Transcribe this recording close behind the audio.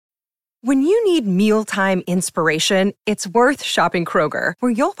When you need mealtime inspiration, it's worth shopping Kroger,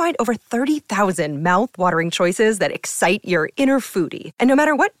 where you'll find over 30,000 mouth-watering choices that excite your inner foodie. And no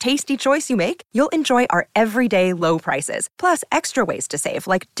matter what tasty choice you make, you'll enjoy our everyday low prices, plus extra ways to save,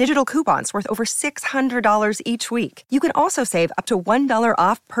 like digital coupons worth over $600 each week. You can also save up to $1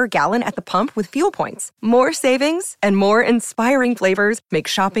 off per gallon at the pump with fuel points. More savings and more inspiring flavors make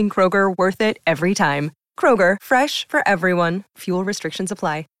shopping Kroger worth it every time. Kroger, fresh for everyone. Fuel restrictions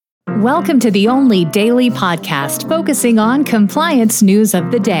apply. Welcome to the only daily podcast focusing on compliance news of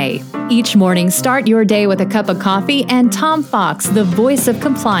the day. Each morning, start your day with a cup of coffee and Tom Fox, the voice of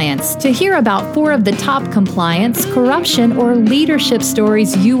compliance, to hear about 4 of the top compliance, corruption, or leadership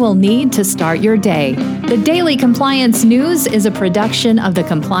stories you will need to start your day. The Daily Compliance News is a production of the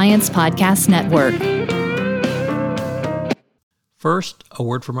Compliance Podcast Network. First, a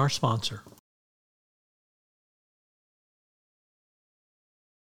word from our sponsor.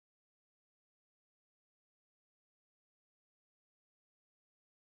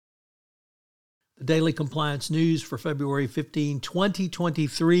 The Daily Compliance News for February 15,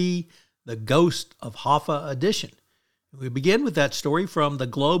 2023, the Ghost of Hoffa edition. We begin with that story from the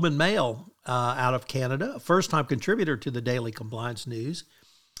Globe and Mail out of Canada, a first-time contributor to the Daily Compliance News.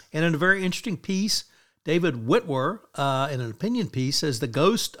 And in a very interesting piece, David Whitwer, in an opinion piece, says the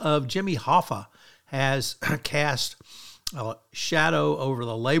ghost of Jimmy Hoffa has cast a shadow over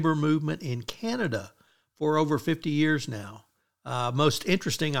the labor movement in Canada for over 50 years now. Most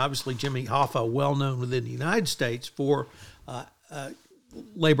interesting, obviously, Jimmy Hoffa, well known within the United States for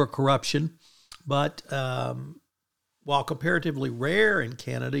labor corruption, but while comparatively rare in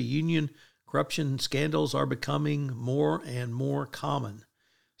Canada, union corruption scandals are becoming more and more common.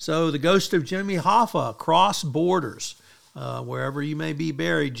 So the ghost of Jimmy Hoffa across borders, wherever you may be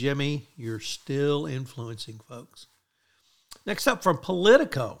buried, Jimmy, you're still influencing folks. Next up from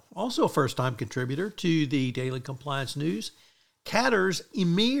Politico, also a first-time contributor to the Daily Compliance News, Qatar's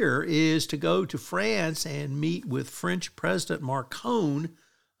emir is to go to France and meet with French President Macron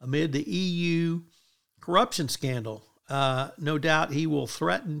amid the EU corruption scandal. No doubt he will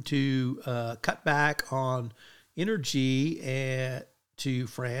threaten to cut back on energy to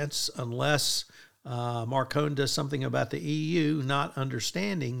France unless Macron does something about the EU, not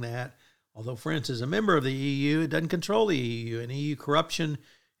understanding that although France is a member of the EU, it doesn't control the EU, and EU corruption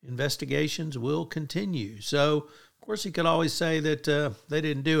investigations will continue. So, of course, he could always say that they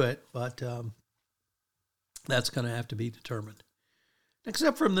didn't do it, but that's going to have to be determined. Next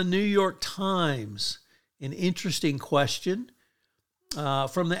up from the New York Times, an interesting question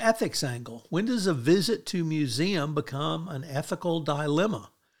from the ethics angle. When does a visit to museum become an ethical dilemma?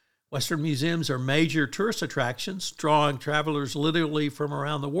 Western museums are major tourist attractions, drawing travelers literally from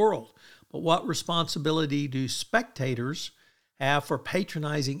around the world. But what responsibility do spectators have for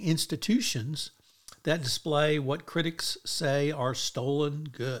patronizing institutions that display what critics say are stolen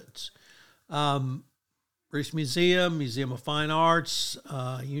goods? British Museum, Museum of Fine Arts,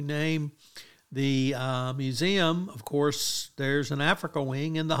 you name the museum. Of course, there's an Africa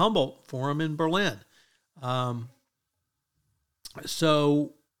wing in the Humboldt Forum in Berlin.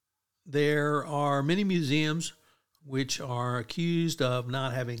 So there are many museums which are accused of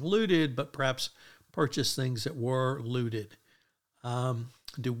not having looted, but perhaps purchased things that were looted.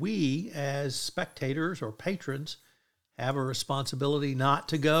 Do we, as spectators or patrons, have a responsibility not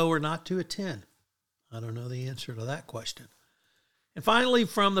to go or not to attend? I don't know the answer to that question. And finally,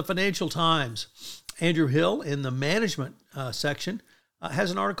 from the Financial Times, Andrew Hill in the management section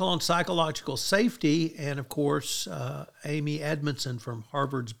has an article on psychological safety, and of course, Amy Edmondson from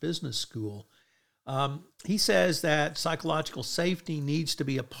Harvard's Business School. He says that psychological safety needs to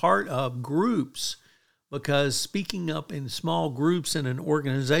be a part of groups because speaking up in small groups in an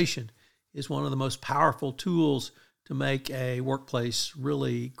organization is one of the most powerful tools to make a workplace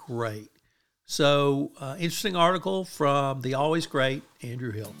really great. So, interesting article from the always great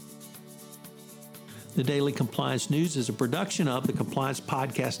Andrew Hill. The Daily Compliance News is a production of the Compliance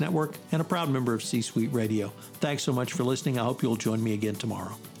Podcast Network and a proud member of C-Suite Radio. Thanks so much for listening. I hope you'll join me again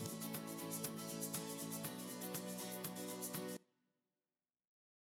tomorrow.